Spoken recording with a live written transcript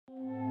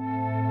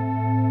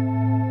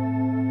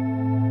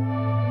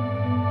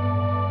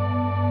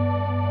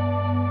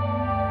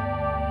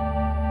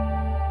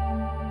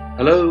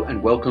Hello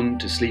and welcome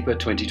to Sleeper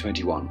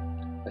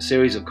 2021, a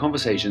series of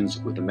conversations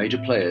with the major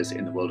players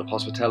in the world of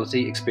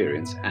hospitality,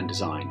 experience and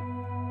design.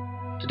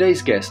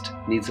 Today's guest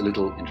needs a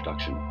little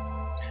introduction.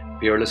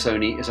 Piero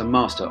Lissoni is a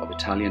master of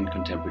Italian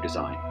contemporary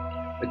design,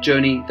 a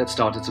journey that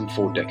started some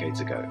 4 decades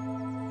ago.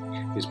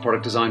 His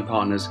product design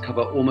partners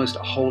cover almost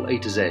a whole A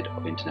to Z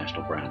of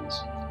international brands.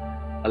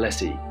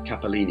 Alessi,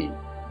 Capellini,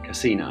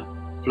 Cassina,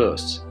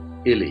 Fleurst,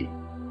 Illy,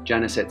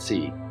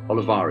 Janicet-C,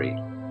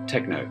 Olivari,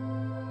 Techno.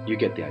 You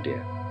get the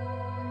idea.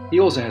 He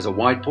also has a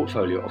wide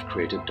portfolio of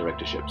creative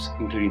directorships,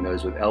 including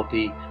those with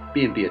LP,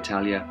 B&B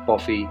Italia,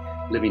 Boffi,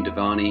 Living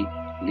Divani,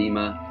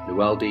 Lima,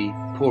 Lualdi,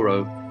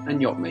 Puro,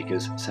 and yacht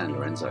makers San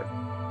Lorenzo.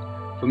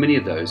 For many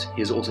of those, he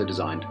has also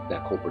designed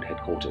their corporate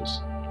headquarters.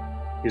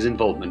 His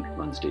involvement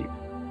runs deep.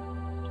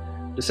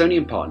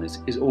 Lissoni & Partners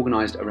is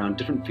organized around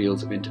different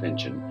fields of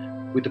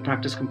intervention, with the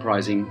practice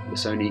comprising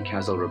Lissoni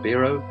Casal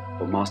Ribeiro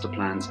for master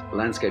plans,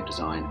 landscape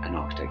design, and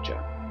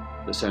architecture,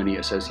 Lissoni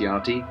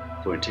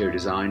Associati for interior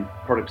design,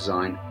 product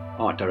design,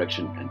 art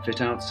direction and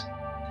fit-outs,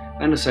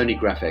 and Lissoni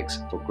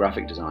Graphics for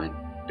graphic design,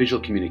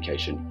 visual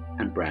communication,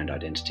 and brand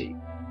identity.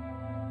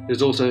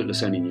 There's also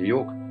Lissoni New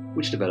York,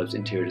 which develops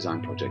interior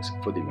design projects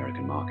for the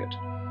American market.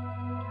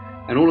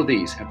 And all of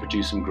these have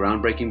produced some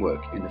groundbreaking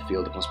work in the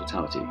field of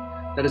hospitality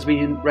that has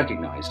been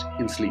recognized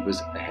in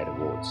Sleeper's Ahead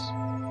Awards.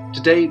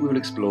 Today we will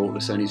explore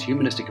Lissoni's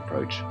humanistic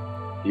approach,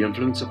 the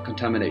influence of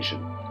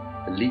contamination,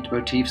 the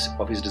leitmotifs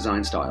of his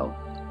design style,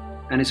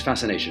 and his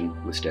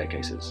fascination with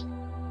staircases.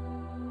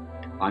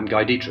 I'm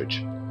Guy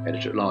Dietrich,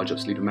 Editor-at-Large of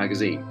Sleeper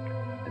Magazine,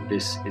 and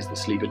this is the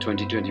Sleeper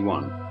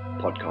 2021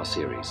 podcast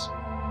series.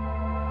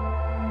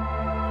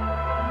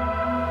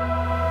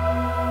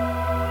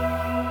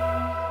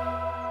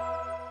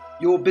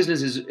 Your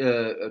business is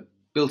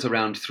built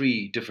around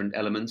 3 different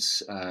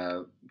elements,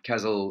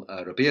 Casal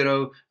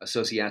Ribeiro,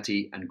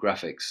 Associati, and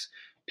Graphics.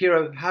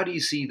 Piero, how do you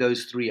see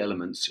those 3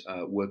 elements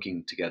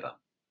working together?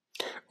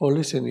 Oh,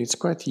 listen, it's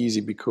quite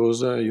easy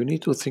because you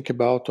need to think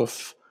about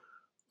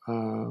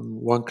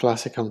one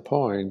classical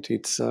point.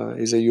 It's a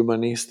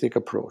humanistic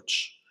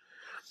approach.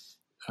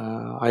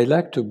 I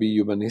like to be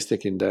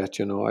humanistic in that,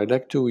 I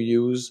like to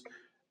use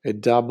a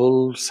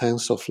double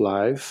sense of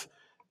life.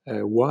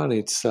 One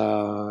is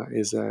a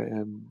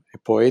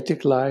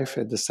poetic life,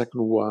 and the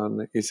second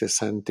one is a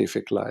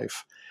scientific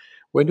life.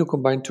 When you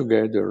combine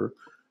together,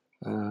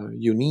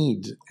 you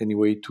need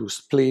anyway to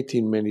split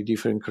in many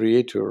different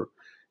creators.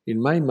 In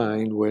my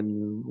mind,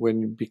 when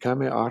you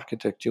become an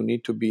architect, you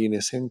need to be in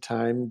the same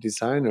time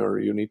designer,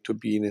 you need to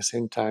be in the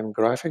same time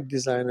graphic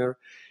designer,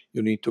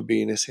 you need to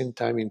be in the same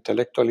time,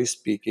 intellectually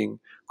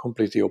speaking,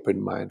 completely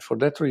open mind. For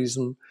that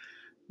reason,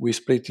 we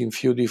split in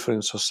few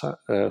different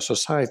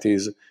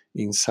societies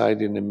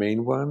inside in the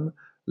main one,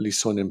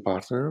 Lissoni &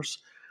 Partners.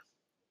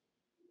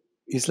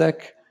 It's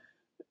like,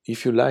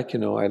 if you like,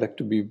 I like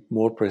to be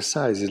more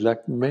precise, it's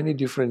like many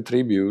different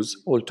tribus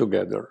all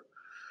together.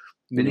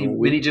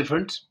 Many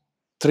different?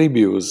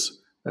 Tribus,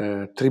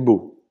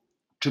 tribu.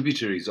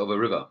 Tributaries of a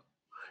river.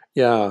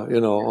 Yeah,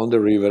 on the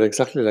river,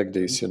 exactly like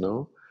this,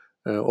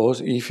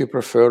 Also, if you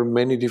prefer,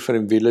 many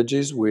different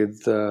villages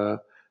with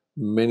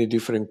many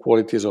different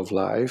qualities of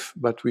life,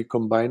 but we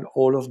combine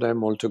all of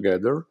them all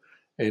together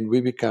and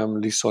we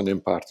become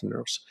Lissoni &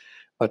 Partners.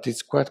 But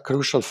it's quite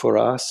crucial for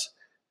us,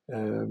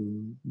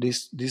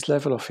 this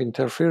level of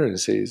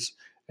interferences,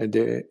 and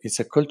it's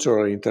a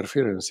cultural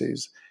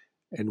interferences.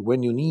 And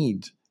when you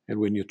need, and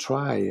when you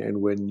try,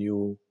 and when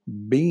you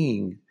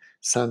being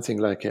something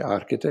like an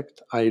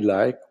architect, I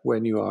like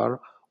when you are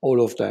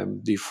all of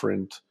them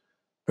different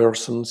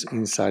persons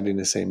inside in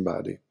the same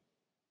body.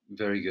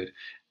 Very good.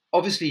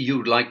 Obviously, you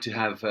would like to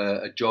have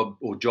a job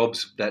or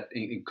jobs that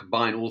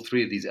combine all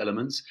 3 of these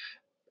elements.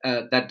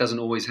 That doesn't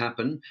always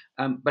happen.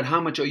 But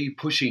how much are you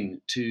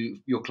pushing to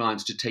your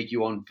clients to take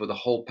you on for the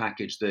whole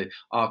package, the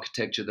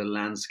architecture, the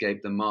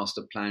landscape, the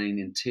master planning,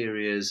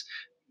 interiors,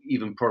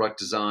 even product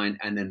design,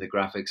 and then the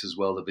graphics as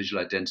well, the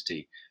visual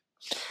identity?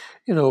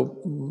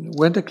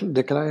 When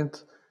the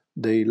client,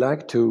 they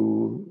like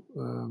to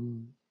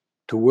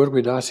work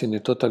with us in a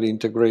totally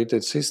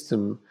integrated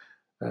system,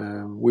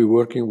 we're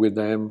working with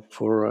them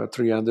for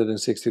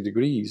 360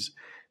 degrees.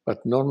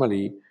 But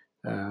normally,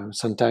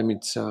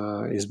 sometimes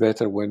it's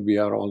better when we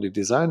are only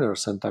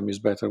designers, sometimes it's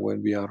better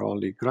when we are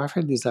only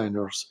graphic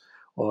designers,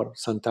 or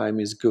sometimes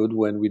it's good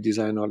when we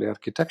design only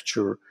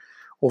architecture.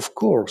 Of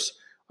course,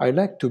 I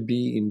like to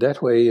be in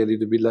that way a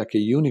little bit like a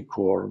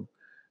unicorn,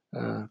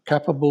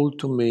 capable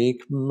to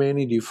make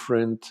many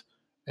different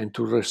and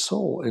to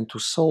resolve and to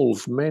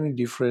solve many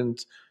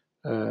different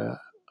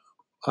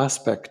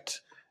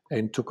aspects,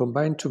 and to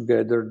combine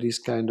together this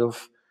kind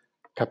of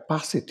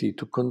capacity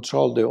to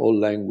control the whole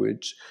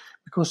language.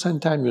 Because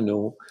sometimes,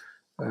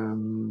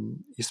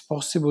 it's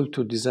possible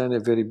to design a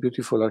very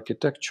beautiful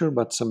architecture,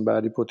 but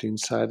somebody put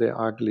inside an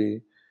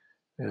ugly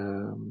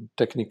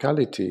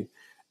technicality,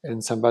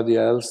 and somebody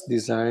else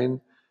design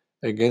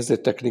against the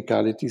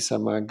technicality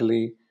some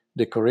ugly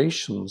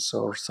decorations,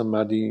 or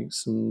somebody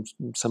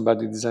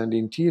design the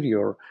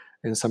interior,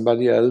 and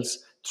somebody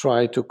else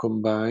try to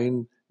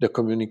combine the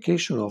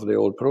communication of the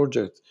whole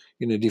project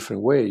in a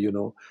different way.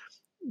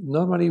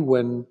 Normally,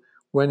 when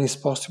it's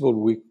possible,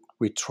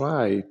 we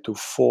try to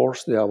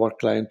force our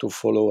client to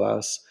follow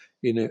us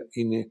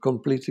in a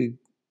completely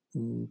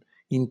mm,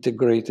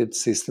 integrated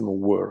system of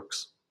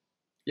works.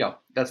 Yeah,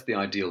 that's the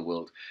ideal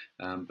world.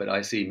 But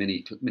I see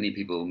many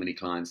people, many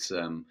clients,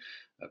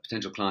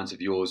 potential clients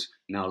of yours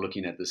now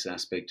looking at this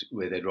aspect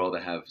where they'd rather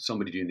have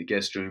somebody doing the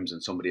guest rooms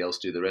and somebody else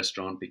do the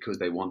restaurant because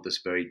they want this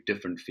very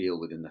different feel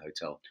within the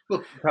hotel.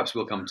 Well, perhaps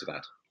we'll come to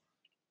that.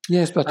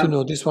 Yes, but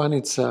Um, this one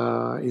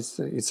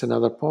it's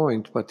another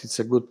point, but it's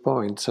a good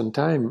point.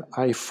 Sometimes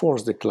I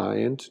force the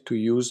client to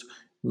use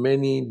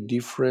many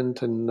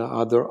different and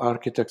other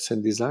architects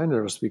and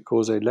designers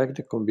because I like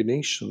the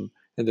combination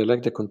and I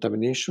like the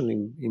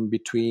contamination in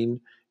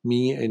between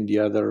me and the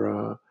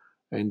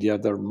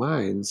other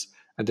minds.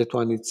 And that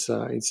one it's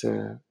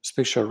a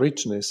special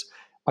richness.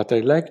 But I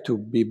like to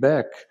be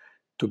back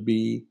to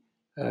be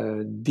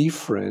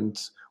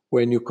different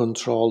when you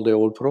control the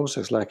whole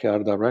process like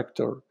art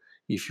director.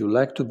 If you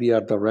like to be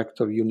art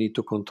director, you need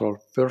to control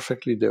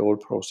perfectly the whole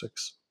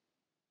process.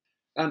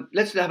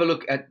 let's have a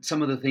look at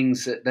some of the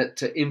things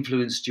that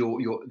influenced your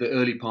the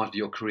early part of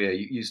your career.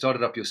 You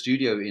started up your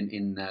studio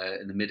in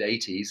the mid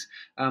 '80s.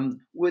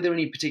 Were there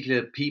any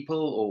particular people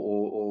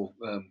or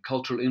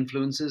cultural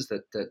influences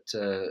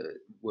that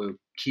were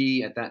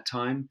key at that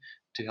time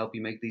to help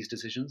you make these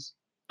decisions?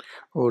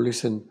 Oh,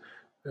 listen,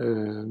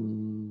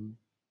 um,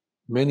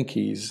 many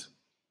keys,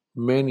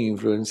 many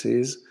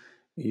influences.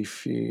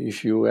 If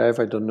you have,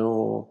 I don't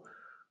know,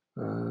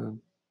 uh,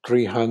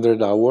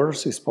 300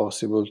 hours, it's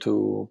possible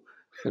to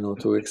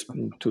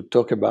to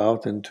talk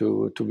about and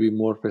to be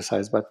more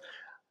precise. But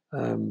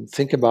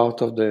think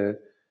about of the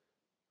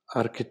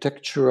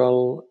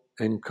architectural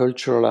and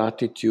cultural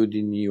attitude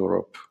in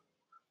Europe.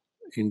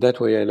 In that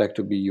way, I like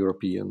to be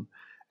European.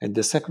 And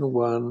the second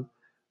one,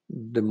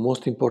 the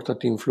most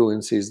important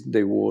influences,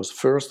 there was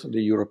first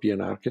the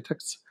European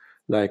architects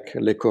like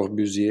Le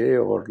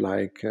Corbusier or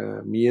like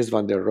Mies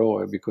van der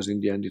Rohe, because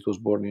in the end it was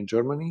born in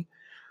Germany.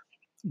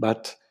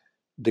 But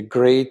the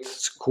great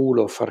school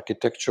of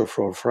architecture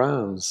from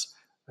France,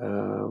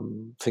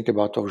 think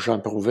about of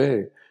Jean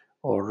Prouvé,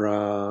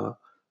 or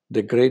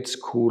the great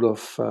school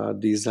of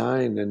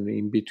design and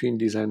in between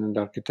design and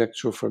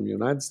architecture from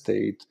United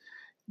States.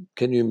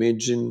 Can you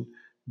imagine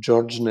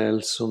George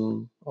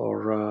Nelson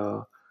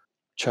or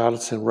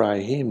Charles and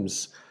Ray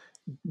Himes?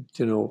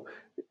 You know,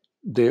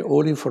 the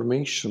all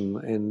information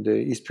and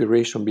the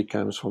inspiration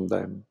becomes from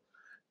them.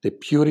 The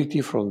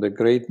purity from the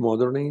great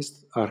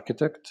modernist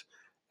architect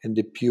and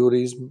the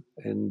purism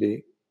and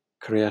the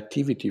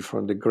creativity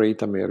from the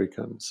great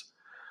Americans.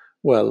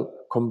 Well,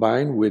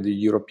 combined with the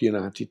European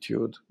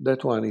attitude,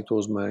 that one it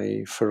was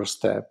my first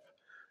step,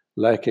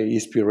 like an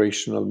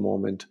inspirational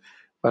moment.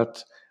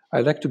 But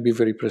I like to be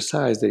very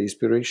precise. The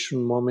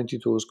inspiration moment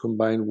it was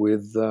combined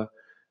with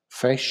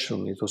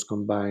fashion, it was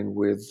combined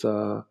with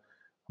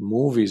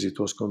movies, it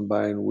was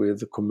combined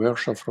with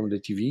commercial from the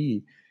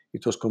TV,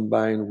 it was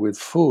combined with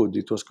food,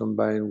 it was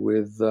combined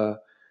with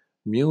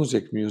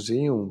music,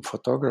 museum,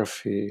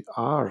 photography,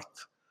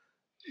 art.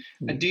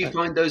 And do you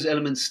find those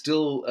elements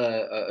still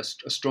a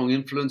strong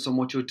influence on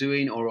what you're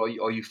doing, or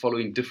are you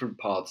following different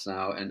paths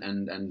now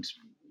and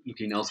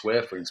looking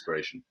elsewhere for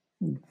inspiration?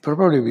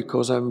 Probably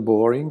because I'm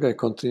boring, I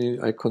constantly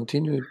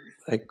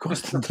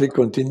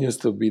continues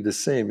to be the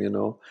same.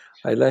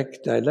 I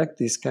like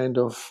this kind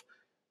of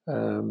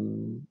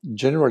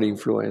general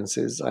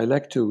influences. I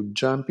like to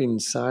jump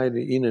inside,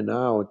 in and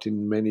out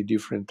in many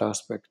different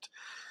aspects.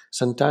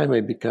 Sometimes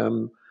I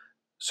become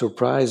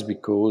surprised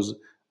because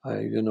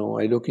I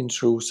looking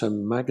through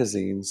some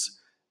magazines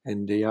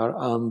and they are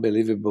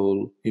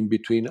unbelievable in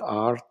between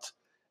art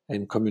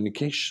and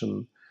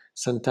communication.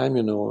 Sometimes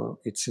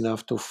it's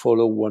enough to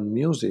follow one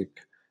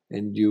music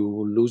and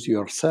you lose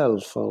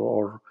yourself,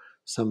 or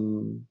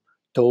some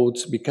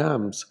thoughts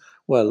becomes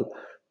well.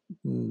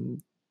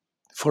 mm,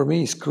 for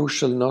me, it's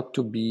crucial not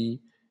to be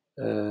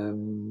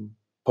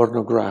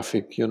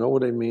pornographic. You know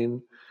what I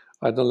mean?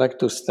 I don't like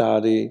to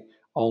study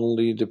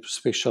only the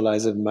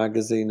specialized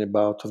magazine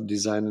about of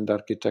design and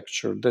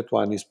architecture. That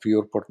one is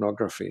pure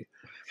pornography.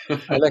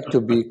 I like to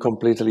be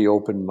completely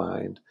open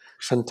mind.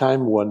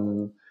 Sometimes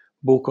one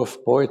book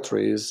of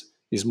poetry is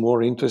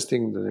more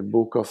interesting than a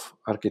book of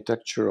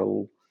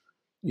architectural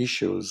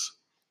issues.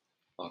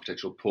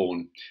 Architectural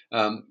porn.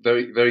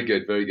 Very, very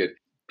good, very good.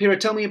 Piero,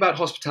 tell me about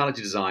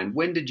hospitality design.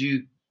 When did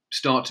you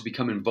start to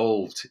become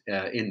involved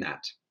in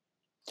that?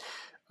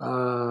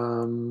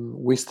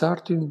 We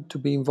started to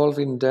be involved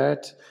in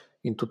that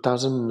in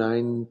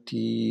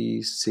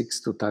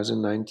 2096,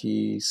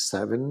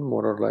 2097,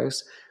 more or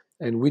less.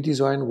 And we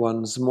designed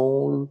one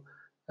small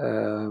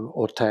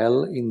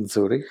hotel in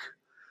Zurich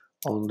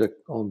on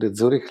the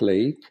Zurich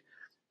Lake,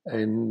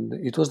 and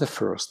it was the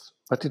first.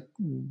 But it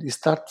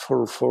started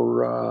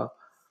for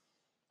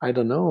I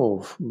don't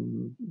know.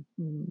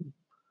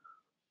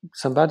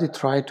 Somebody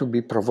tried to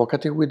be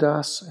provocative with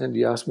us, and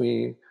he asked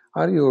me,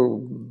 "Are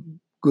you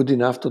good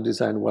enough to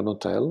design one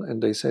hotel?"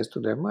 And I says to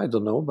them, "I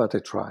don't know, but I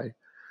try."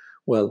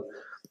 Well,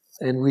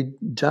 And we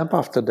jump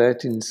after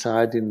that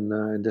inside in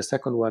the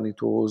second one,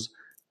 it was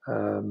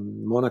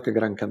Monaco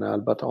Grand Canal,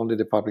 but only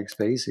the public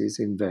spaces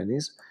in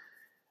Venice.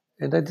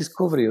 And I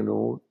discover,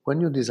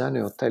 when you design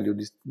a hotel,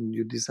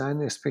 you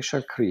design a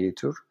special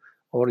creator,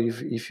 or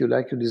if you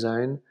like, you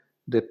design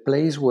the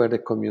place where the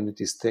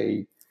community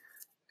stay.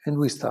 And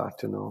we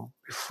start,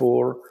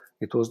 before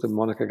it was the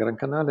Monaco Grand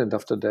Canal, and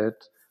after that,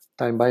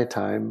 time by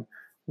time,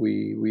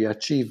 we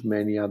achieved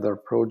many other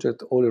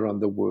projects all around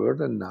the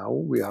world, and now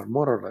we are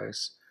more or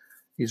less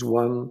is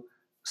one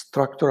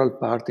structural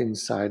part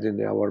inside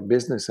in our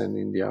business and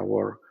in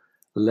our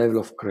level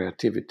of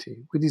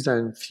creativity. We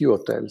design few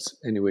hotels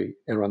anyway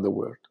around the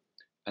world.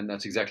 And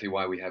that's exactly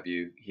why we have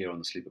you here on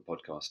the Sleeper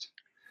podcast.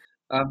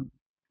 Um,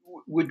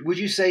 would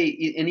you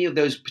say any of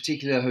those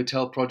particular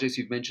hotel projects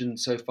you've mentioned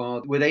so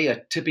far were they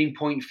a tipping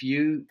point for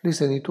you?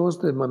 Listen, it was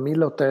the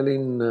Mamil Hotel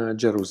in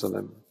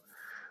Jerusalem.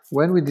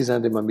 When we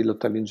designed the Mamil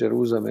Hotel in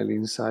Jerusalem,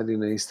 inside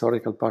in a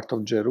historical part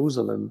of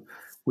Jerusalem,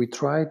 we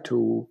tried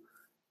to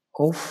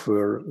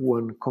offer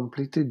one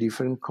completely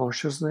different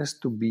consciousness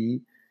to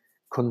be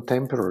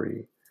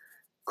contemporary,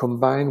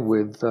 combined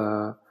with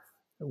the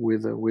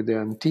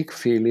antique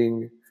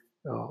feeling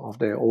of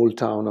the old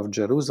town of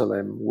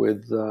Jerusalem,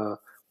 with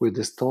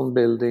the stone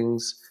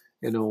buildings.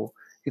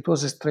 It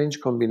was a strange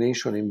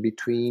combination in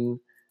between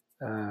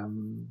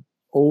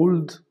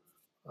old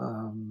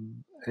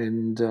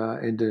and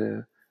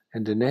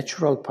the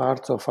natural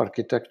parts of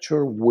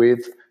architecture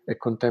with a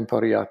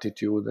contemporary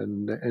attitude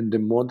and the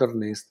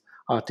modernist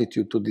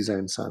attitude to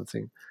design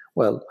something.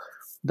 Well,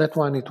 that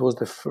one it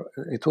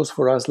was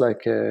for us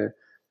like a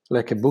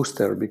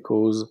booster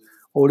because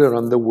all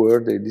around the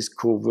world they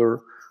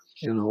discover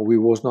we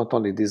was not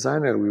only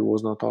designer, we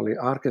was not only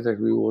architect,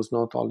 we was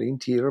not only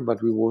interior,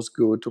 but we was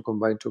good to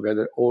combine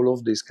together all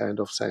of these kind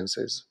of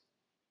senses.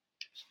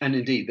 And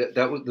indeed,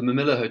 that was, the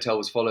Mamilla Hotel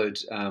was followed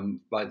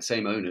by the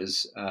same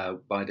owners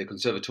by the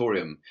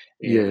Conservatorium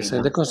Yes, in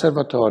and the Amsterdam.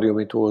 conservatorium,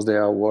 it was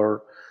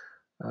our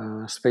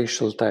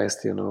spatial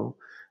test.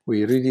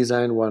 We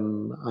redesigned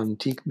one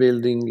antique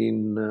building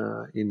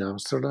in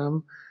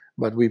Amsterdam,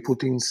 but we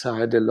put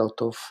inside a lot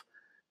of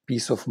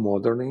piece of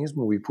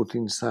modernism. We put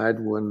inside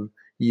one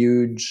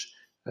huge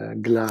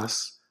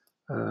glass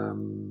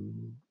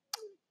um,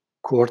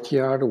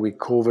 courtyard. We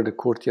covered the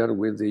courtyard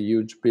with a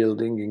huge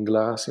building in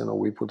glass.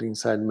 We put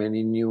inside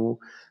many new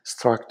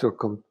structure,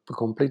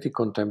 completely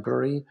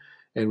contemporary,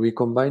 and we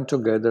combined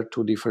together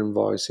two different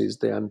voices: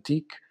 the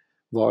antique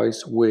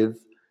voice with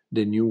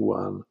the new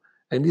one.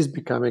 And this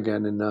became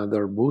again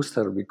another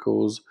booster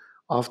because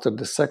after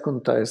the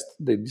second test,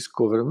 they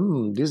discovered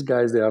these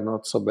guys they are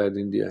not so bad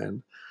in the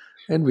end.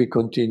 And we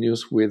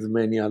continues with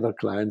many other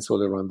clients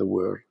all around the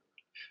world.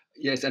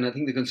 Yes, and I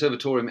think the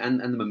Conservatorium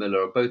and the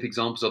Mamilla are both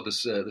examples of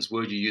this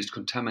word you used,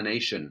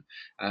 contamination,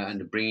 and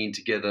the bringing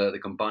together, the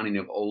combining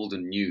of old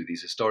and new.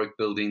 These historic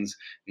buildings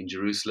in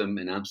Jerusalem,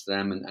 in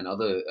Amsterdam, and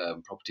other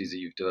properties that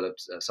you've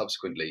developed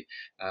subsequently,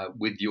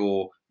 with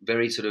your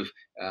very sort of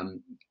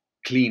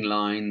clean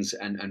lines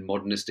and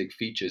modernistic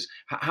features.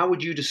 How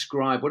would you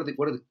describe what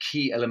are the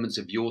key elements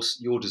of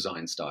your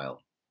design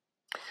style?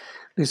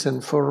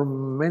 Listen, for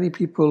many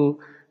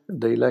people,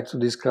 they like to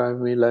describe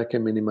me like a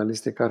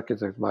minimalistic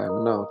architect, but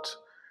I'm not.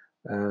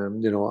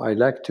 I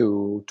like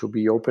to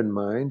be open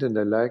minded, and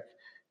I like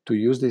to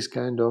use this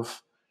kind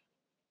of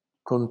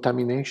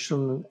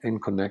contamination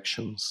and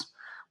connections.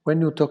 When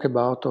you talk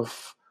about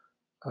of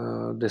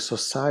the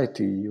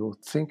society, you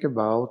think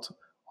about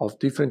of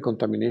different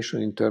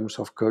contamination in terms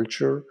of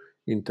culture,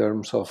 in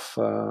terms of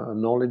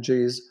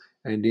knowledges,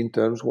 and in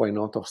terms, why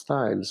not, of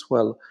styles.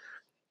 Well,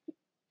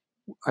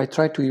 I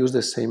try to use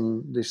the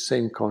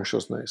same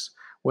consciousness.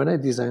 When I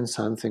design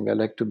something, I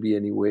like to be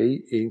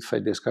anyway, if I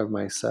describe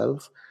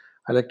myself,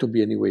 I like to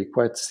be anyway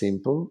quite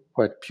simple,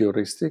 quite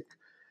puristic,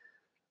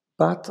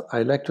 but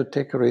I like to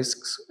take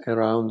risks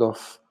around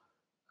of,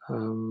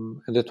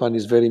 and that one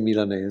is very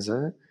Milanese.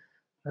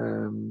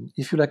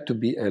 If you like to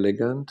be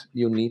elegant,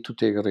 you need to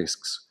take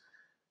risks.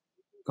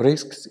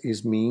 Risks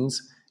is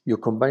means you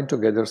combine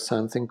together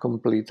something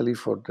completely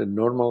for the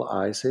normal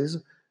eyes is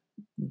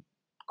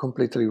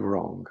completely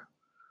wrong.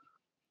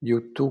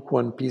 You took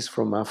one piece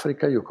from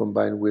Africa, you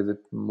combine with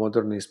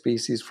modern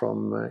species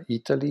from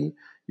Italy,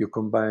 you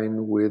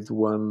combine with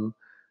one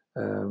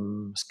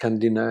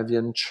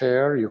Scandinavian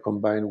chair, you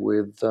combine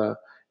with a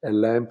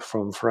lamp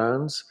from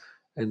France,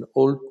 and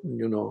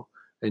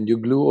and you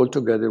glue all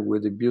together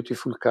with a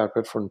beautiful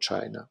carpet from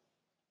China.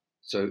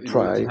 So, in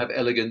order to Try. have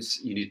elegance,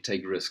 you need to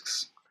take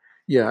risks.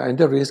 Yeah, and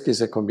the risk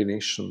is a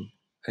combination.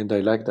 And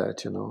I like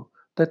that.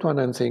 That one,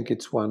 I think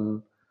it's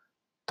one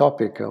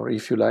topic, or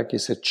if you like,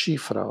 is a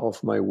cifra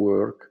of my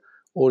work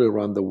all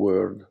around the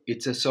world.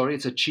 It's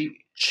a cheap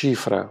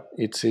Cifra,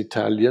 it's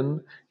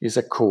Italian, is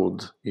a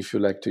code, if you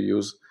like to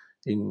use.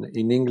 In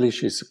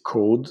English, it's a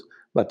code,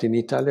 but in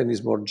Italian,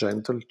 is more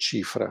gentle,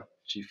 cifra.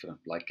 cifra,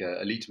 like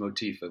a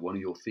leitmotif, one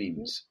of your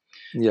themes.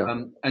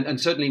 Yeah.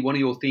 And certainly one of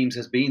your themes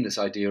has been this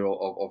idea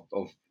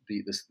of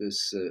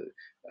this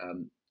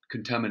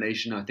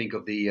contamination. I think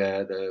of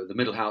the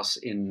middle house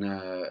in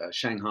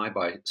Shanghai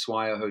by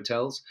Swire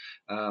Hotels,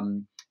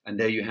 and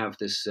there you have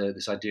this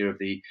idea of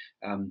the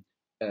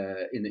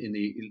in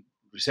the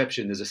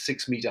reception. There's a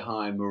 6 meter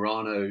high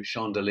Murano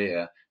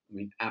chandelier. I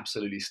mean,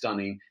 absolutely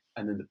stunning.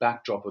 And then the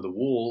backdrop of the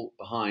wall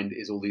behind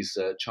is all these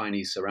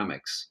Chinese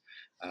ceramics.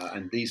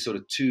 And these sort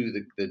of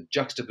the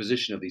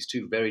juxtaposition of these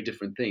two very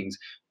different things,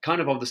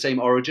 kind of the same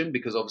origin,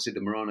 because obviously the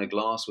Murano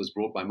glass was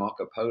brought by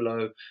Marco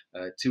Polo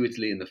to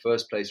Italy in the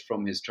first place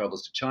from his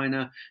travels to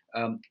China.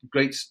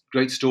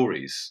 Great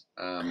stories.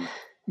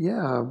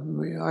 Yeah,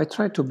 I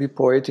try to be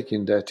poetic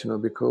in that,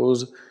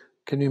 because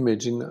can you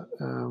imagine?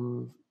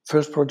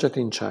 First project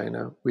in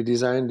China, we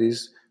designed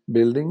these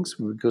buildings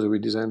because we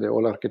designed the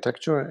whole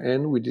architecture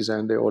and we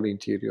designed the whole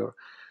interior.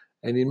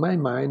 And in my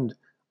mind,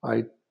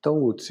 I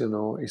thought,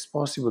 it's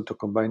possible to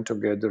combine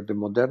together the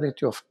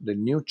modernity of the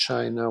new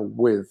China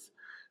with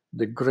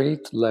the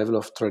great level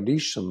of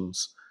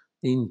traditions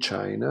in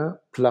China,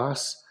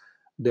 plus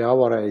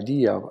our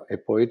idea, a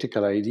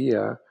poetical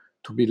idea,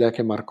 to be like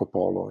a Marco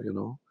Polo,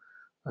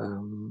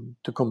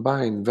 to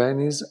combine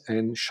Venice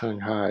and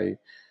Shanghai.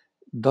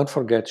 Don't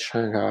forget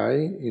Shanghai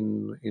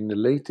in the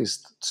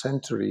latest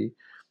century,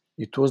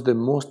 it was the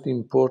most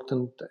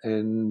important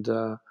and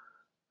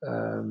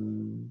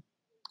um,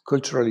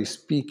 culturally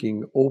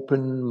speaking,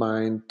 open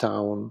mind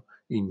town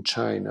in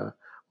China.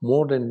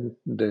 More than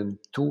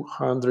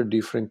 200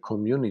 different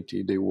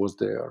community there was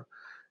there.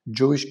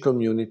 Jewish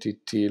community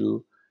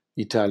till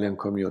Italian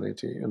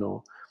community,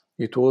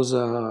 It was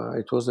a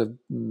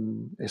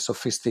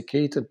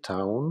sophisticated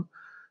town.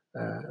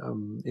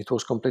 It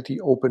was completely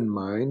open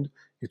mind.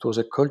 It was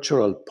a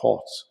cultural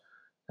pot.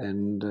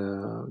 And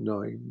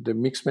no, the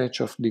mixed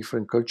match of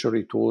different culture,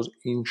 it was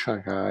in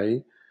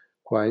Shanghai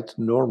quite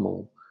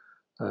normal.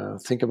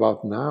 Think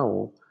about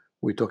now,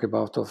 we talk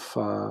about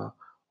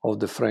of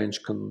the French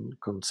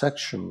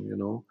conception,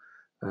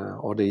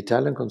 or the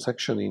Italian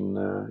conception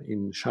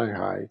in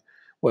Shanghai.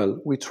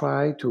 Well, we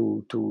try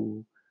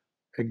to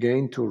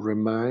again to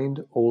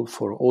remind all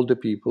the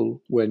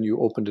people when you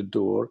open the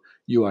door,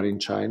 you are in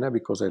China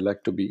because I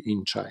like to be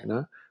in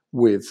China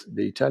with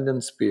the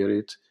Italian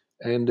spirit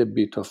and a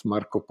bit of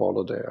Marco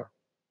Polo there.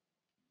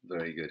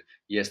 Very good.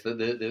 Yes,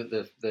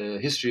 the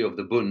history of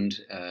the Bund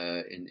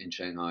in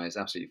Shanghai is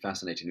absolutely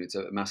fascinating. It's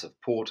a massive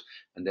port,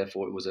 and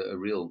therefore it was a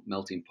real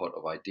melting pot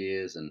of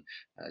ideas and,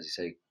 as you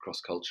say,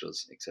 cross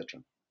cultures,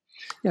 etc.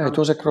 Yeah, it Um,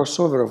 was a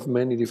crossover of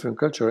many different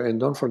cultures, and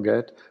don't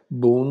forget,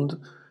 Bund.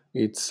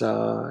 It's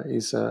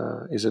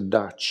a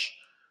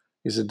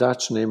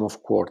Dutch name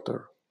of quarter,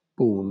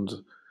 Bund,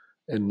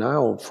 and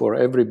now for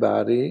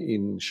everybody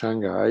in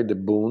Shanghai, the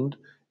Bund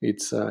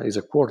is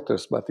a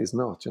quarters, but it's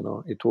not.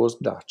 It was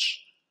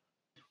Dutch.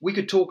 we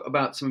could talk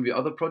about some of your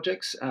other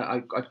projects.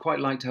 I'd quite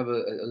like to have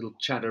a little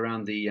chat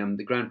around the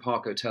Grand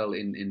Park Hotel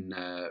in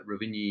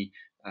Rovinj,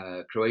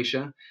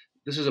 Croatia.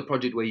 This is a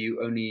project where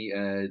you only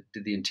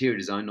did the interior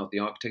design, not the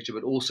architecture,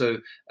 but also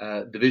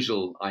the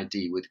visual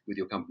ID with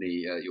your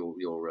company,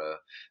 your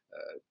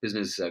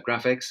business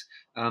graphics.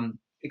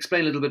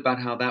 Explain a little bit about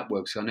how that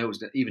works. I know it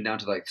was even down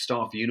to like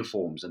staff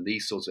uniforms and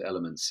these sorts of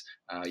elements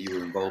you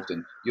were involved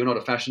in. You're not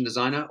a fashion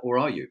designer, or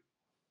are you?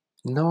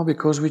 No,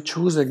 because we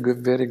choose a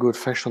very good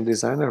fashion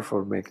designer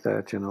for make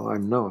that.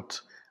 I'm not.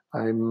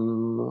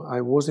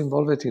 I was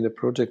involved in a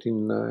project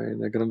in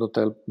a Grand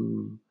Hotel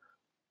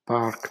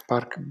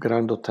Park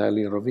Grand Hotel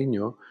in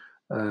Rovigno,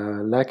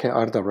 like an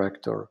art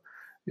director.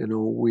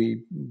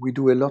 We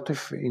do a lot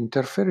of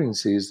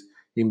interferences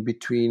in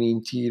between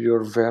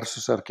interior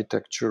versus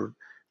architecture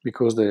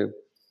because the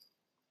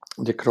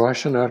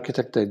Croatian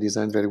architect they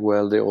designed very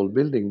well the old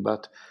building,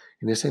 but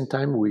in the same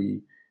time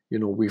we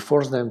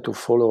force them to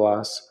follow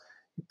us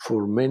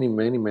for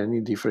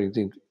many different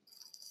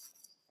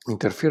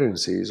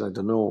interferences. I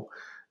don't know.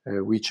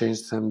 We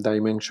changed some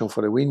dimension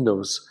for the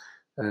windows.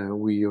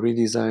 We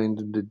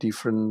redesigned the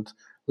different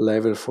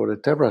level for the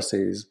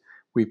terraces.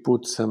 We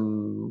put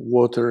some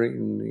water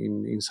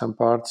in some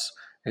parts,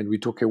 and we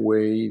took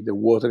away the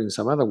water in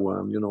some other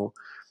one.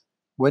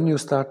 When you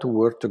start to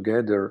work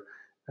together,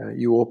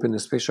 you open a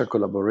special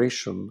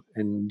collaboration.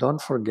 And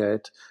don't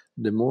forget,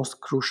 the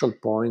most crucial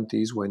point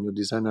is when you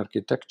design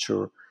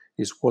architecture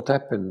is what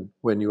happened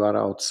when you are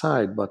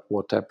outside, but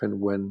what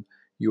happened when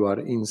you are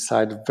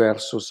inside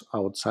versus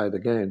outside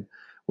again.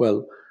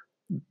 Well,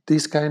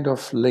 this kind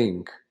of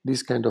link,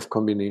 this kind of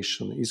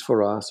combination is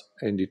for us,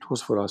 and it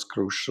was for us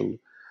crucial.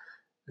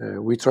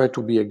 We try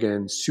to be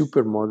again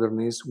super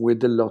modernist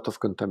with a lot of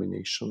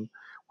contamination.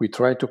 We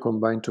try to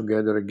combine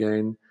together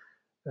again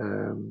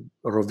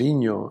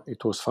Rovigno.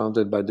 It was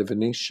founded by the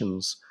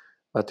Venetians,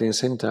 but at the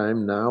same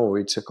time now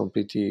it's a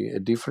completely a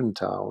different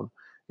town.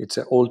 It's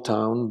an old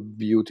town,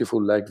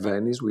 beautiful like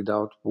Venice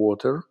without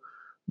water,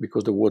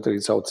 because the water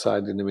is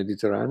outside in the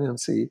Mediterranean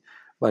Sea.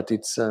 But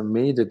it's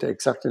made it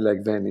exactly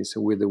like Venice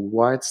with the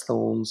white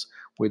stones,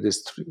 with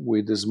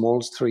the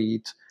small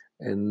street,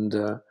 and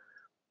uh,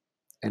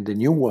 and the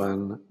new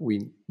one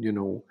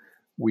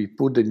we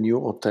put the new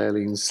hotel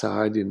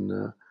inside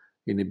in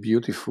a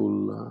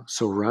beautiful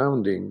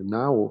surrounding.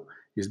 Now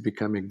is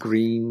becoming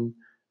green,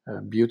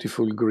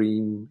 beautiful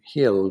green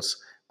hills.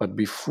 But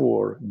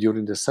before,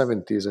 during the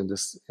 70s and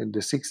the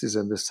 60s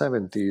and the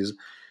 70s,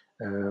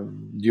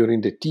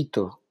 during the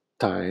Tito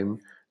time,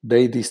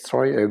 they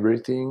destroy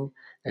everything,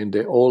 and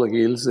the whole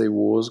hills they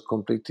was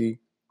completely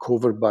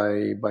covered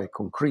by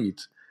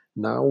concrete.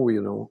 Now,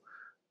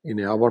 in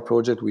our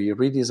project, we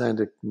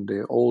redesigned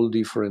the all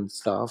different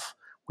stuff.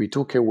 We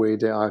took away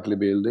the ugly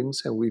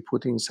buildings and we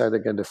put inside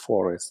again the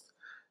forest.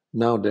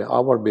 Now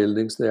our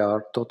buildings, they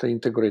are totally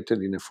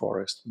integrated in a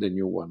forest, the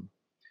new one.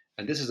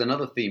 And this is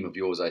another theme of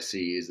yours, I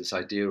see, is this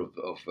idea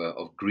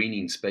of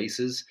greening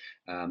spaces.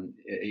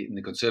 In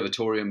the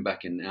conservatorium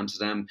back in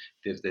Amsterdam,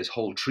 there's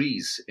whole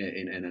trees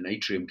in an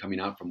atrium coming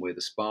out from where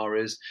the spa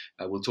is.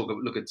 We'll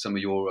look at some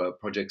of your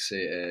projects,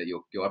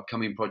 your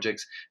upcoming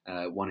projects.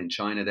 One in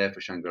China there for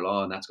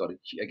Shangri-La, and that's got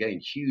again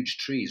huge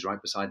trees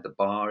right beside the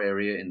bar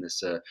area in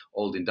this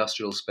old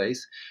industrial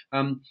space.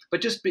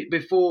 But just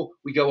before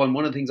we go on,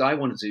 one of the things I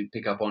wanted to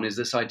pick up on is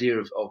this idea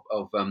of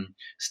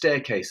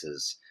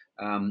staircases.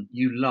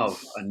 You love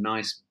a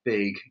nice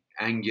big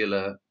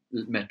angular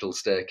metal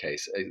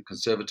staircase.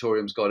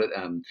 Conservatorium's got it.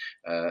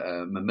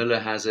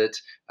 Mamilla has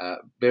it.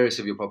 Various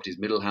of your properties,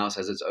 Middle House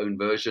has its own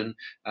version.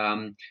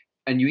 And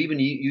you even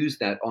use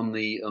that on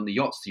the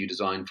yachts that you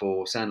designed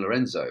for San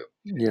Lorenzo.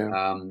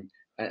 Yeah.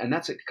 And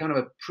that's a kind of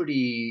a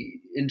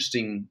pretty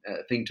interesting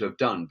thing to have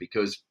done,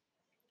 because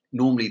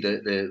normally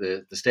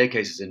the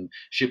staircases in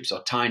ships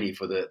are tiny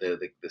for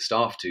the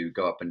staff to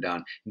go up and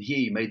down. And here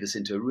you made this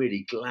into a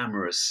really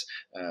glamorous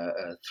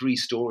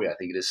 3-story, I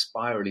think it is,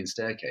 spiraling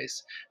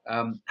staircase.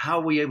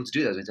 How were you able to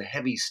do that? It's a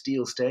heavy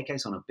steel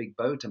staircase on a big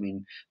boat. I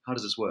mean, how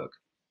does this work?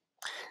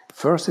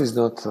 First, it's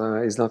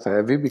not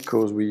heavy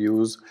because we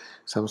use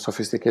some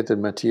sophisticated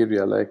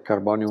material like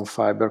carbonium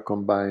fiber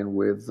combined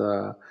with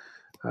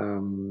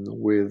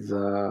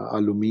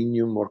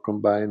aluminium or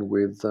combined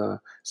with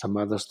some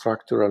other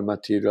structural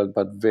material,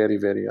 but very,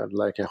 very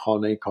like a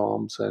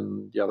honeycombs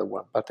and the other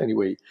one. But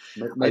anyway,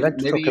 I like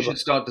to Maybe talk you about. should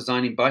start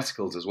designing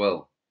bicycles as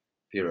well,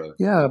 Piero.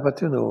 Yeah,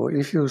 but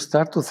if you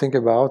start to think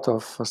about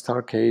of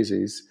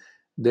staircases,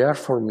 they are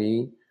for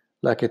me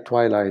like a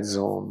twilight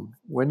zone.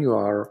 When you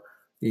are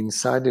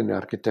inside an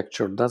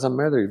architecture, doesn't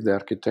matter if the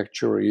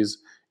architecture is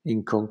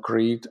in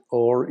concrete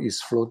or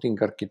is floating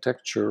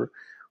architecture.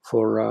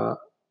 For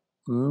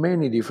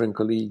many different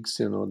colleagues,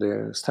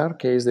 the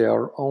staircase, they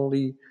are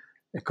only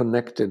a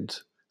connected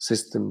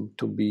system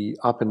to be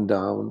up and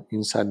down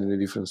inside in the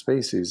different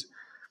spaces.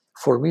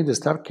 For me, the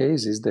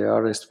staircases, they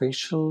are a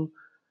spatial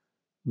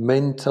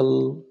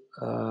mental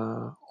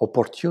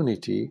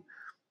opportunity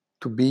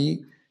to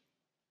be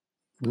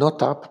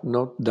not up,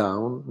 not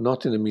down,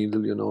 not in the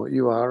middle.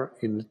 You are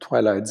in the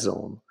twilight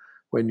zone.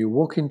 When you're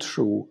walking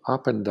through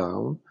up and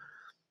down,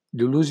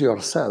 you lose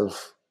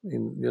yourself.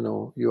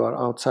 You are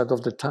outside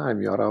of the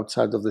time, you are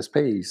outside of the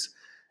space.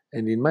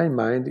 And in my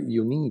mind,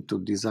 you need to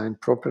design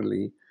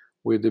properly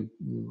with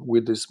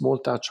a small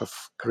touch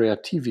of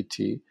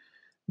creativity,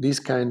 this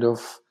kind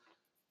of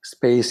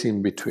space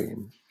in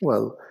between.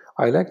 Well,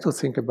 I like to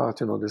think about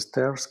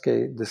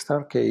the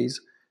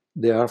staircase.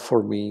 They are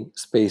for me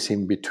space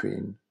in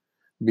between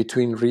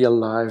real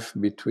life,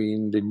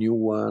 between the new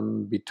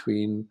one,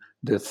 between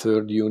the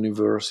third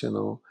universe.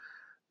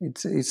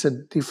 It's a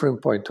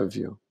different point of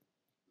view.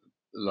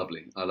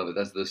 Lovely, I love it.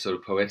 That's the sort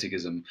of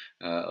poeticism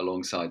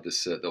alongside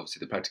this,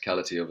 obviously the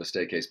practicality of a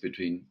staircase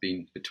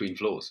being between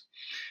floors.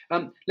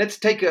 Let's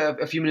take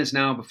a few minutes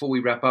now before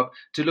we wrap up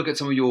to look at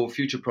some of your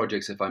future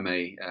projects, if I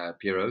may,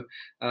 Piero.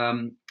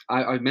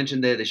 I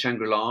mentioned there the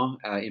Shangri-La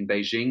in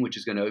Beijing, which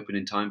is going to open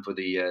in time for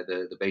the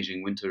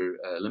Beijing Winter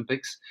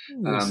Olympics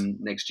Yes.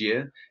 next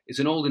year. It's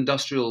an old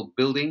industrial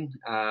building.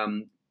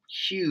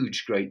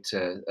 Huge, great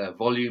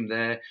volume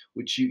there,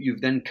 which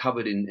you've then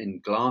covered in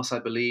glass, I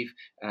believe,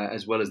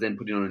 as well as then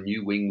putting on a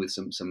new wing with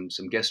some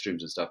guest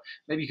rooms and stuff.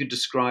 Maybe you could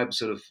describe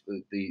sort of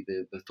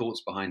the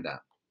thoughts behind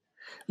that.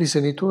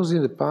 Listen, it was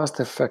in the past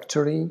a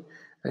factory,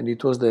 and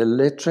it was the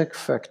electric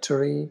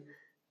factory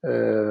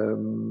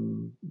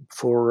for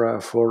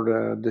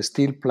the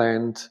steel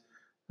plant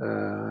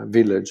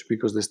village,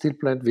 because the steel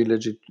plant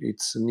village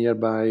it's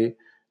nearby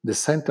the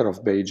center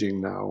of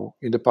Beijing now.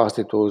 In the past,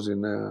 it was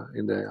in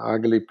the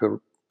ugly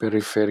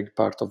peripheric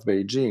part of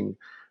Beijing,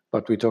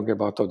 but we talk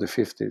about of the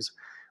 50s.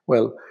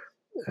 Well,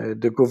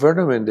 the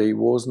government they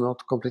was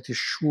not completely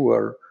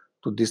sure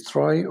to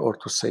destroy or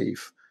to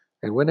save.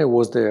 And when I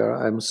was there,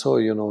 I saw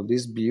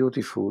this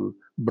beautiful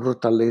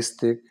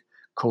brutalistic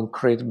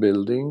concrete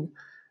building,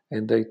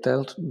 and they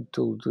tell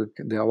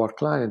our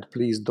client,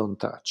 please don't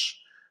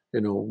touch.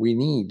 We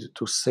need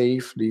to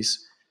save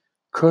this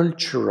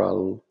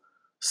cultural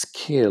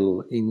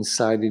skill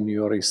inside in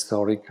your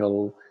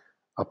historical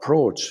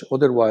approach.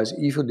 Otherwise,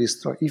 if you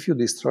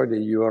destroy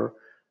your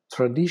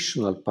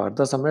traditional part,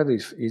 doesn't matter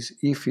if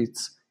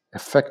it's a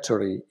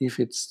factory, if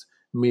it's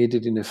made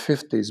it in the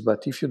 50s,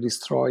 but if you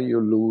destroy,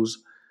 you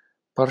lose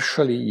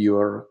partially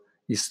your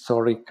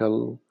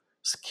historical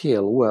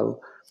skill. Well,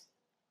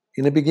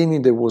 in the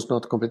beginning, I was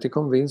not completely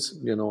convinced.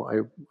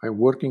 I'm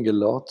working a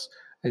lot.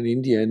 And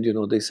in the end,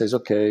 they says,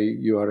 okay,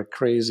 you are a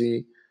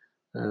crazy,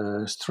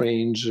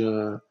 strange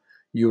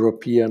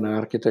European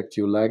architect.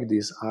 You like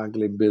this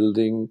ugly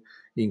building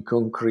in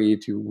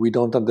concrete. We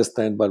don't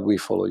understand, but we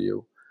follow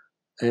you.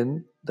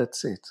 And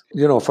that's it.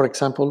 For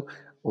example,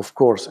 of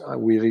course,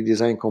 we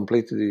redesigned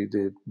completely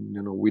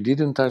we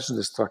didn't touch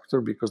the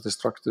structure because the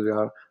structures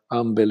are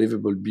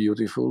unbelievable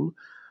beautiful.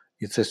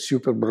 It's a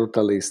super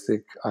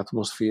brutalistic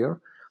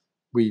atmosphere.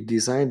 We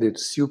designed a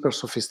super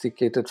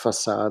sophisticated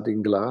facade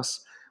in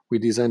glass. We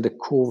designed the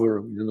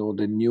cover,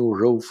 the new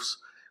roofs.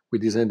 We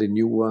designed a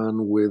new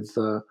one with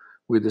a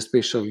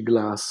special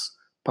glass,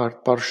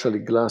 partially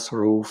glass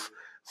roof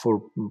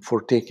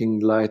for taking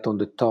light on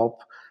the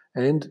top.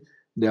 And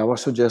our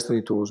suggestion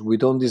it was we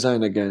don't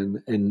design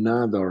again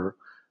another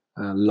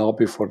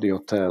lobby for the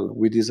hotel.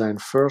 We design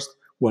first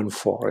one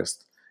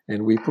forest,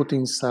 and we put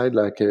inside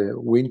like a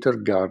winter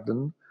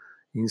garden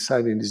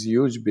inside in this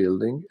huge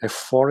building, a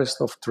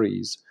forest of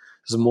trees,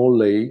 small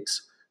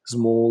lakes,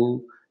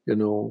 small,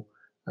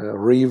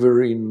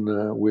 river in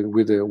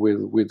with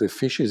the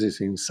fishes is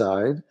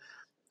inside,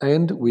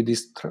 and we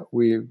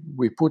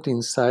put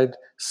inside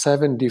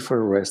 7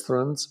 different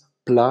restaurants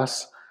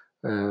plus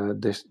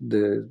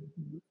the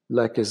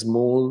like a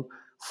small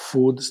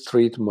food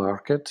street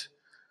market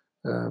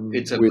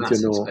It's a with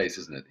massive space,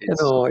 isn't it?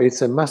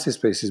 it's a massive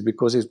spaces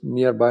because it's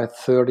nearby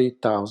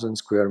 30,000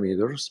 square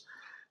meters.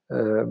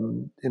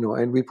 And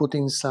we put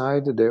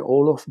inside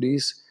all of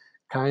these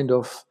kind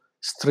of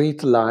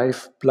street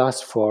life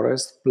plus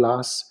forest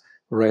plus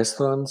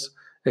restaurants,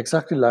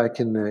 exactly like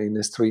in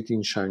a street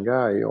in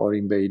Shanghai or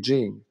in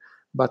Beijing,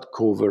 but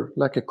cover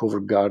like a cover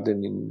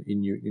garden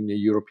in a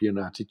European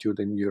attitude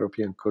and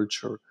European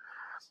culture.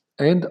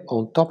 And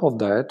on top of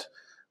that,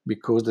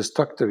 because the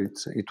structure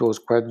it was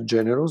quite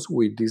generous,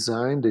 we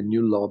designed a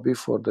new lobby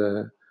for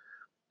the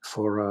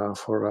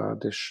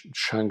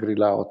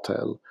Shangri-La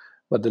Hotel,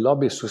 but the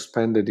lobby is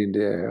suspended in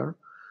the air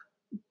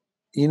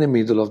in the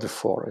middle of the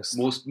forest.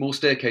 More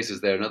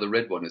staircases there. Another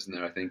red one, isn't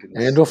there? I think.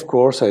 And of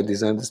course, I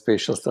designed the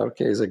special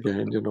staircase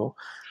again.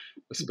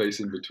 A space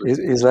in between.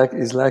 It's like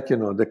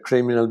the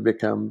criminal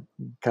become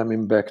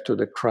coming back to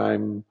the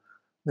crime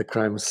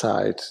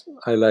site.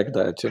 I like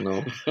that.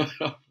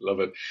 Love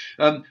it.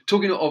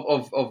 Talking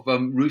of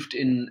roofed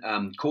in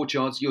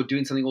courtyards, you're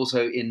doing something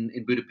also in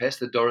Budapest,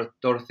 the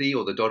Dorothy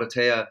or the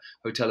Dorothea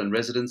Hotel and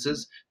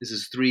Residences. This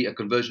is a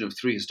conversion of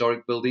 3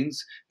 historic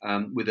buildings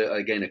with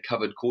again a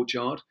covered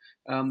courtyard.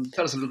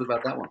 Tell us a little bit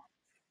about that one.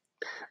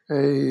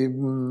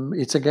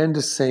 It's again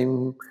the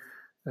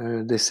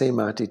same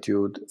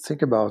attitude.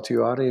 Think about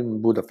you are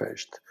in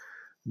Budapest.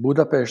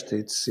 Budapest,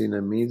 it's in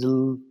a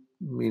middle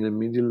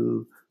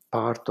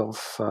part of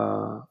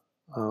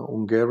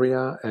Hungary,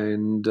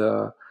 and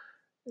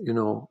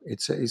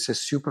it's a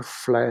super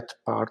flat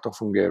part of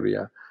Hungary.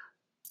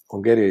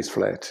 Hungary is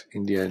flat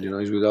in the end,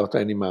 it's without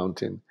any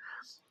mountain.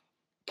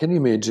 Can you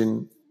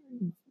imagine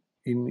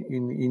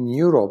in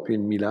Europe,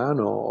 in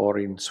Milano or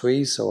in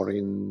Swiss or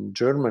in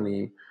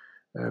Germany,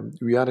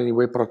 we are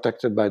anyway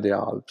protected by the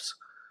Alps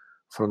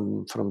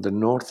from the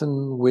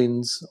northern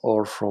winds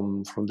or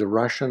from the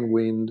Russian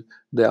wind.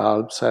 The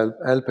Alps help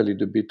a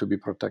little bit to be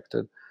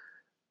protected.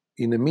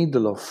 In the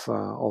middle of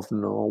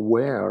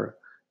nowhere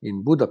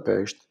in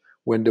Budapest,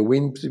 when the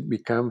winds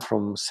become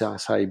from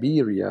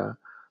Siberia,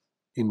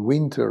 in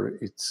winter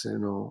it's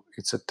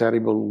a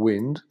terrible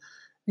wind.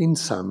 In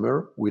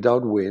summer,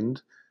 without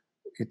wind,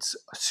 it's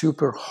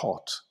super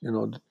hot.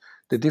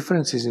 The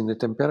difference is in the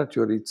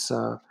temperature. It's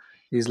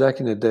like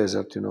in a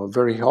desert.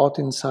 Very hot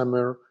in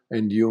summer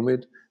and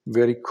humid,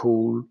 very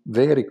cool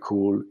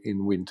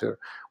in winter.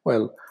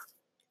 Well,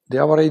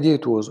 our idea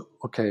it was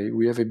okay.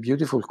 We have a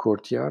beautiful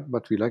courtyard,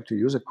 but we like to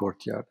use a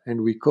courtyard,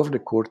 and we cover the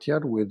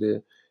courtyard with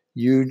a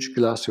huge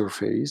glass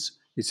surface.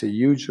 It's a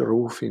huge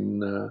roof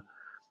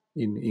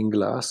in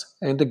glass,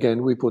 and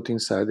again we put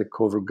inside a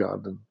covered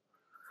garden.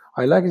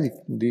 I like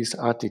this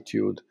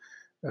attitude.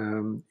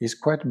 It's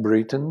quite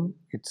Britain.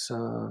 It's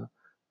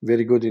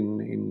very good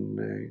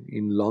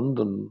in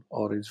London,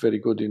 or it's very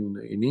good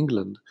in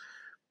England.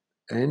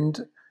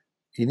 And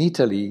in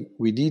Italy,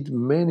 we did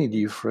many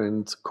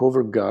different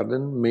cover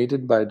garden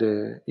made by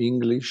the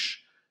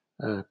English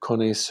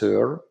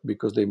connoisseur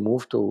because they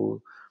moved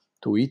to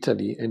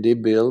Italy and they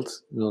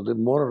built,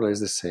 more or less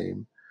the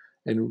same.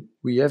 And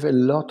we have a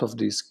lot of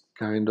this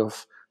kind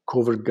of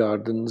covered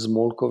garden,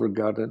 small covered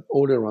garden,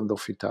 all around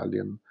of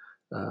in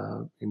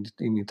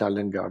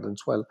Italian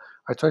gardens. Well,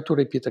 I try to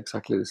repeat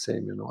exactly the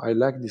same. I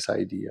like this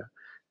idea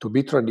to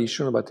be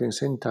traditional, but at the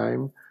same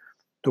time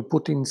to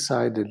put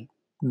inside the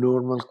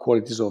normal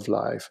qualities of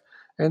life.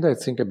 And I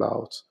think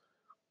about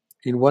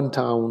in one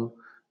town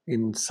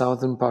in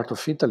southern part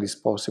of Italy, it's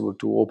possible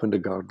to open the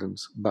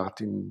gardens,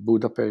 but in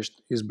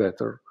Budapest is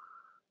better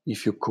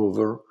if you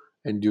cover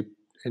and you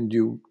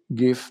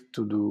give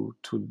to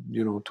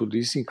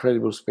these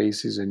incredible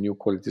spaces and new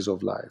qualities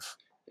of life.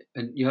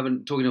 And you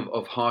haven't talking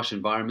of harsh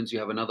environments. You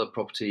have another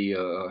property,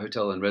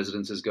 hotel and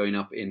residences going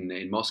up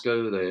in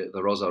Moscow,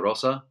 the Rosa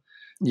Rossa.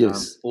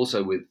 Yes.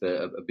 also with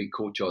a big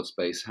courtyard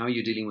space. How are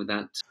you dealing with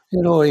that?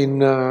 In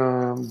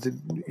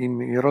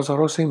Rosa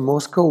Rossa in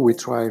Moscow, we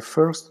try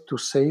first to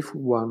save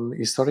one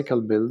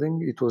historical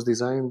building. It was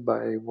designed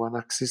by one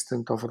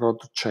assistant of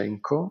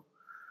Rodchenko.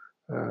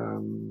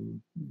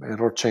 And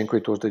Rodchenko,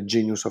 it was the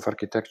genius of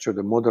architecture,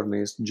 the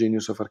modernist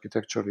genius of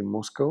architecture in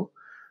Moscow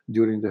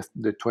during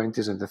the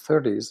 20s and the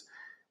 30s.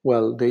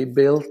 Well, they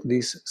built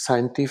this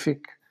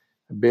scientific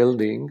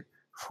building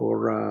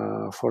for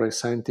a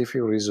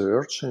scientific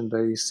research, and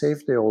they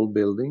saved the old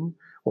building,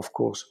 of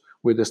course,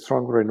 with a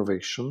strong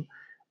renovation,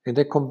 and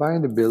they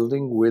combined the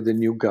building with a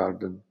new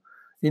garden.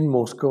 In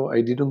Moscow,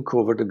 I didn't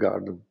cover the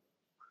garden.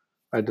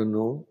 I don't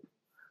know,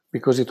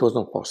 because it was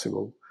not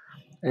possible.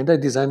 And I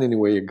designed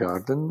anyway a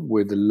garden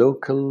with the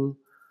local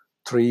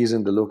trees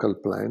and the local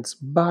plants,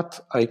 but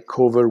I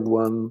covered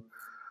one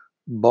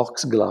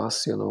box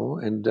glass,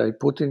 and I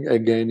put it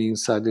again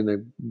inside in a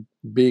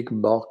big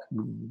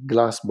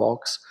glass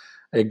box,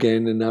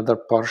 again another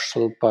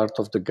partial part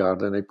of the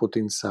garden. I put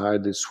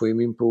inside the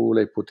swimming pool,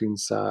 I put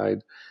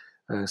inside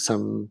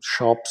some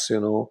shops,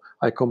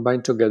 I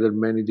combined together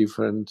many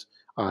different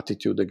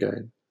attitude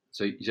again.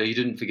 So you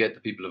didn't forget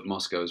the people of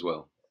Moscow as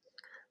well.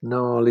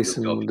 No,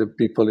 listen, the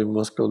people in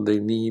Moscow, they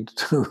need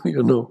to,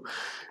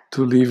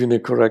 to live in a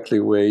correctly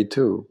way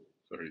too.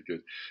 Very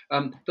good.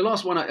 The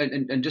last one,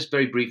 and just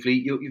very briefly,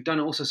 you've done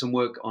also some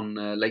work on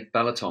Lake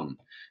Balaton,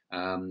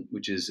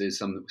 which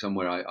is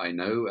somewhere I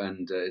know,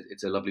 and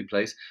it's a lovely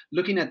place.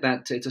 Looking at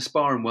that, it's a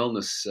spa and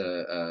wellness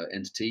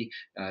entity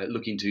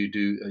looking to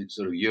do a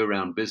sort of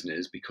year-round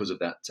business because of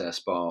that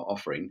spa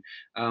offering.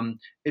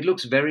 It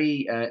looks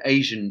very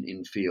Asian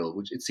in feel,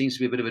 which it seems to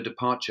be a bit of a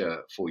departure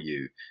for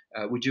you.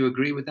 Would you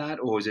agree with that,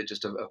 or is it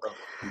just a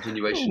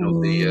continuation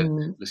of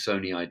the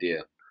Lissoni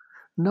idea?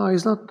 No,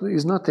 it's not.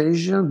 It's not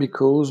Asian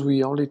because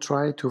we only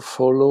try to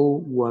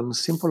follow one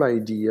simple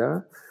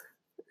idea.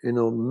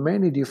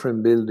 Many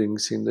different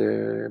buildings in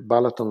the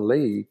Balaton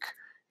Lake,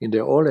 in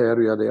the whole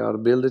area, they are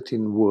built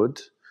in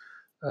wood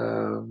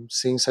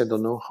since I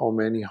don't know how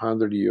many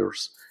 100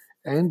 years,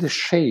 and the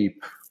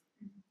shape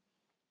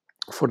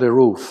for the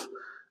roof,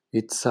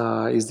 it's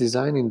is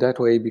designed in that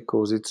way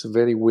because it's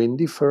very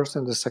windy first,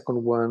 and the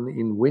second one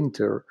in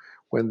winter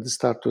when it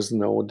start to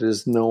snow, the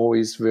snow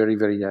is very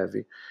very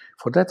heavy.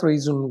 For that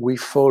reason, we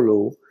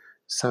follow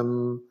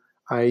some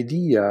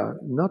idea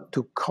not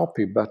to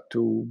copy but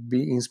to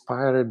be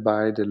inspired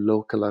by the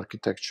local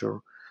architecture.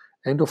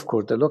 And of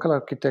course, the local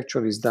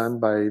architecture is done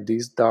by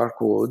this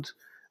dark wood,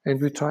 and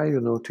we try,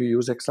 to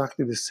use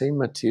exactly the same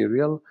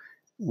material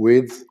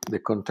with the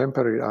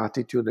contemporary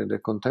attitude and the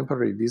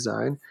contemporary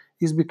design.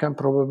 It's become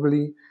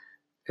probably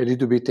a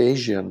little bit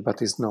Asian,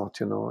 but it's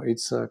not.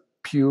 It's a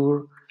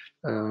pure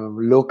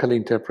local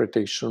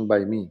interpretation by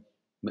me.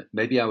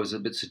 Maybe I was a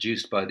bit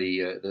seduced by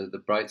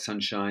the bright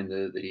sunshine,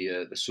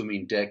 the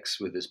swimming decks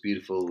with this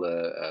beautiful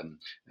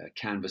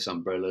canvas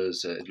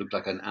umbrellas. It looked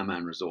like an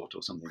Amman resort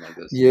or something like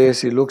this.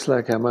 Yes, it looks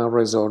like Amman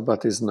Resort,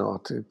 but it's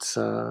not. It's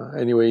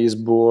anyway. He's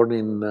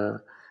born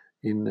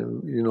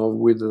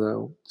with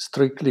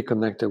strictly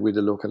connected with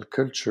the local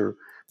culture.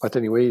 But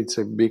anyway, it's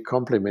a big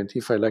compliment.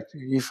 If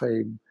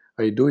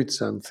I do it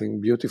something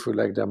beautiful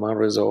like the Amman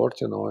Resort,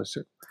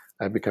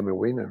 I become a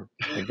winner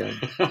again.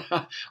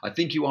 I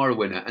think you are a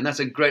winner, and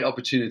that's a great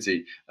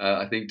opportunity,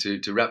 I think,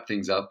 to wrap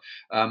things up.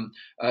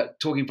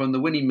 Talking from the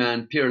winning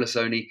man, Piero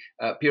Lissoni.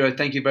 Piero,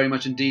 thank you very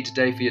much indeed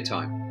today for your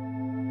time.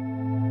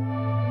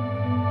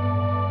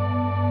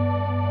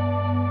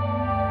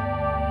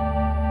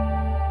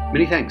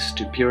 Many thanks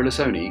to Piero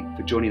Lissoni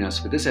for joining us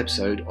for this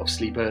episode of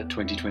Sleeper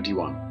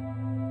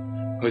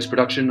 2021.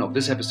 Post-production of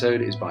this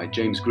episode is by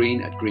James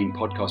Green at Green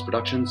Podcast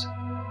Productions,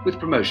 with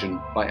promotion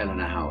by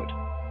Eleanor Howard.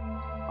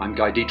 I'm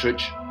Guy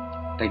Dietrich.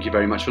 Thank you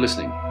very much for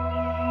listening.